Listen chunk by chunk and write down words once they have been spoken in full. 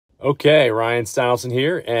Okay, Ryan Steinolfson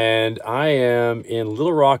here, and I am in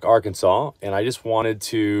Little Rock, Arkansas, and I just wanted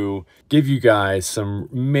to give you guys some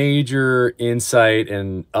major insight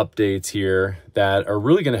and updates here that are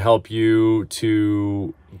really going to help you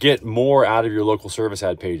to get more out of your local service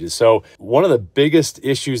ad pages. So one of the biggest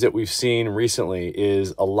issues that we've seen recently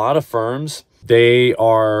is a lot of firms, they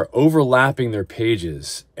are overlapping their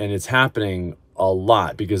pages, and it's happening a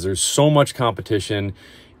lot because there's so much competition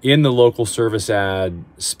in the local service ad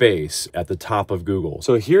space at the top of Google.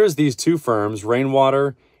 So here's these two firms,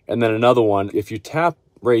 Rainwater and then another one. If you tap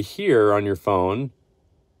right here on your phone,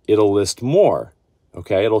 it'll list more,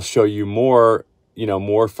 okay? It'll show you more,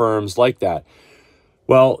 more firms like that.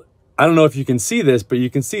 Well, I don't know if you can see this, but you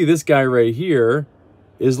can see this guy right here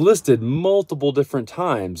is listed multiple different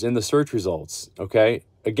times in the search results, okay?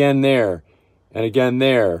 Again there, and again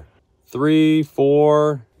there, 3,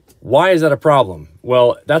 4. Why is that a problem?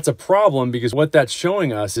 Well, that's a problem because what that's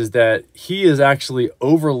showing us is that he is actually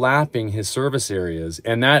overlapping his service areas,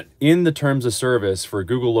 and that in the terms of service for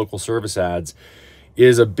Google local service ads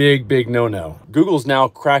is a big, big no-no. Google's now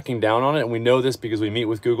cracking down on it, and we know this because we meet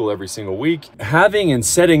with Google every single week. Having and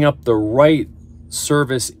setting up the right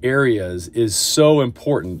service areas is so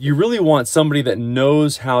important. You really want somebody that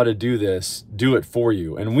knows how to do this, do it for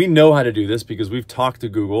you. And we know how to do this because we've talked to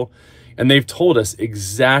Google and they've told us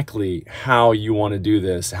exactly how you want to do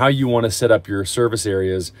this, how you want to set up your service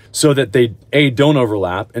areas so that they, A, don't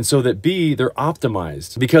overlap, and so that B, they're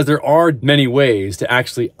optimized. Because there are many ways to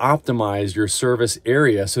actually optimize your service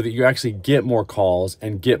area so that you actually get more calls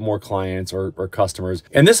and get more clients or customers.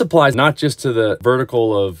 And this applies not just to the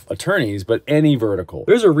vertical of attorneys, but any vertical.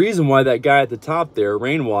 There's a reason why that guy at the top there,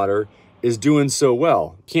 Rainwater, is doing so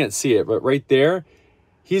well. Can't see it, but right there,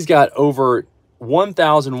 he's got over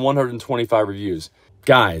 1,125 reviews.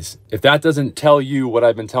 Guys, if that doesn't tell you what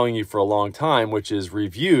I've been telling you for a long time, which is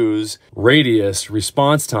reviews, radius,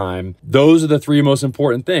 response time, those are the three most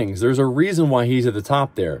important things. There's a reason why he's at the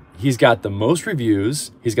top there. He's got the most reviews.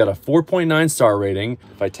 He's got a 4.9 star rating.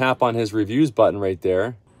 If I tap on his reviews button right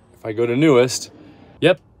there, if I go to newest,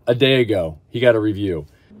 yep, a day ago, he got a review.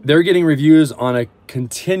 They're getting reviews on a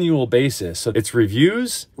continual basis. So it's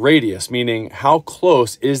reviews, radius, meaning how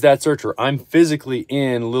close is that searcher? I'm physically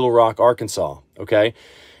in Little Rock, Arkansas, okay?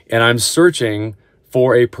 And I'm searching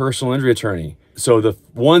for a personal injury attorney. So the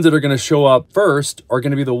ones that are gonna show up first are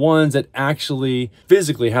gonna be the ones that actually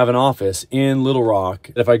physically have an office in Little Rock.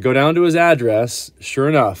 If I go down to his address, sure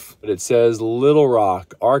enough, it says Little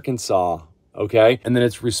Rock, Arkansas, okay? And then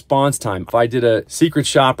it's response time. If I did a secret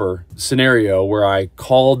shopper scenario where I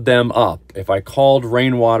called them up, if I called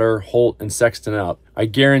Rainwater, Holt, and Sexton up, I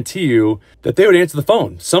guarantee you that they would answer the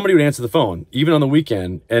phone. Somebody would answer the phone, even on the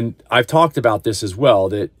weekend. And I've talked about this as well,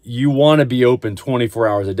 that you want to be open 24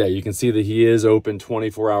 hours a day. You can see that he is open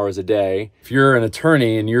 24 hours a day. If you're an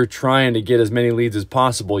attorney and you're trying to get as many leads as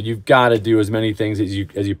possible, you've got to do as many things as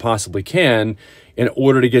you possibly can in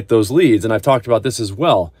order to get those leads. And I've talked about this as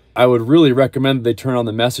well. I would really recommend that they turn on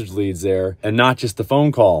the message leads there and not just the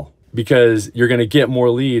phone call, because you're going to get more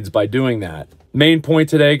leads by doing that. Main point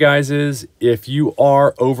today, guys, is if you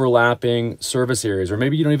are overlapping service areas, or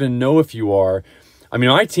maybe you don't even know if you are. I mean,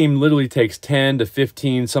 my team literally takes 10 to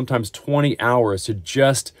 15, sometimes 20 hours to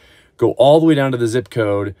just go all the way down to the zip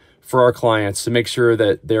code for our clients to make sure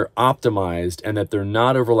that they're optimized and that they're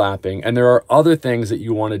not overlapping. And there are other things that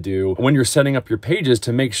you want to do when you're setting up your pages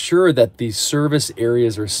to make sure that these service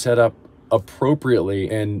areas are set up appropriately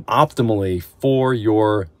and optimally for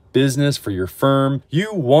your business, for your firm.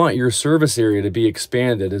 You want your service area to be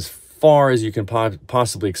expanded as far as you can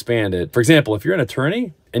possibly expand it. For example, if you're an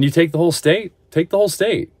attorney and you take the whole state, take the whole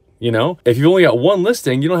state. If you've only got one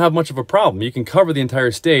listing, you don't have much of a problem. You can cover the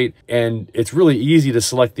entire state, and it's really easy to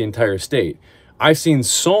select the entire state. I've seen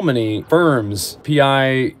so many firms,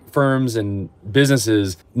 PI firms and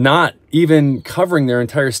businesses, not even covering their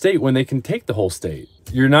entire state when they can take the whole state.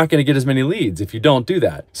 You're not going to get as many leads if you don't do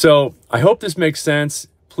that. So I hope this makes sense.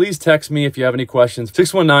 Please text me if you have any questions.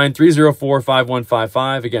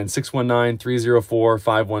 619-304-5155. Again,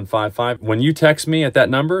 619-304-5155. When you text me at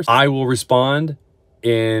that number, I will respond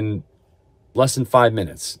in less than 5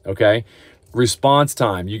 minutes, okay? Response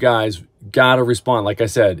time, you guys gotta respond. Like I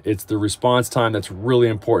said, it's the response time that's really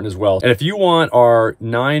important as well. And if you want our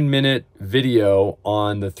 9-minute video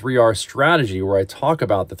on the 3R strategy where I talk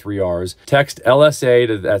about the 3 Rs, text LSA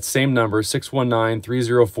to that same number,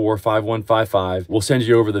 619-304-5155. We'll send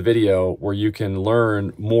you over the video where you can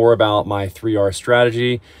learn more about my 3R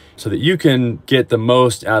strategy so that you can get the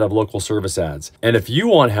most out of local service ads. And if you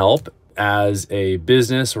want help as a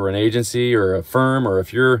business or an agency or a firm, or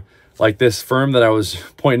if you're like this firm that I was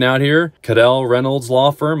pointing out here, Cadell Reynolds Law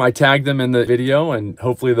Firm. I tagged them in the video, and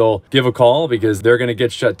hopefully they'll give a call because they're going to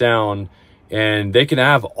get shut down, and they can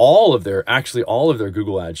have actually all of their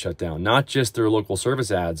Google ads shut down, not just their local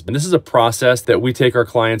service ads. And this is a process that we take our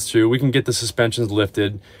clients through. We can get the suspensions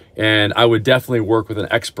lifted, and I would definitely work with an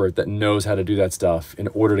expert that knows how to do that stuff in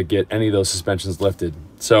order to get any of those suspensions lifted.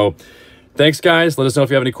 So thanks, guys. Let us know if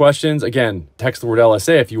you have any questions. Again, text the word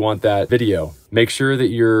LSA if you want that video. Make sure that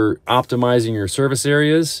you're optimizing your service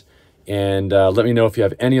areas, and let me know if you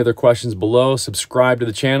have any other questions below. Subscribe to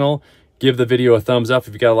the channel. Give the video a thumbs up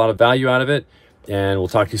if you got a lot of value out of it, and we'll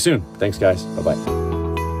talk to you soon. Thanks, guys. Bye-bye.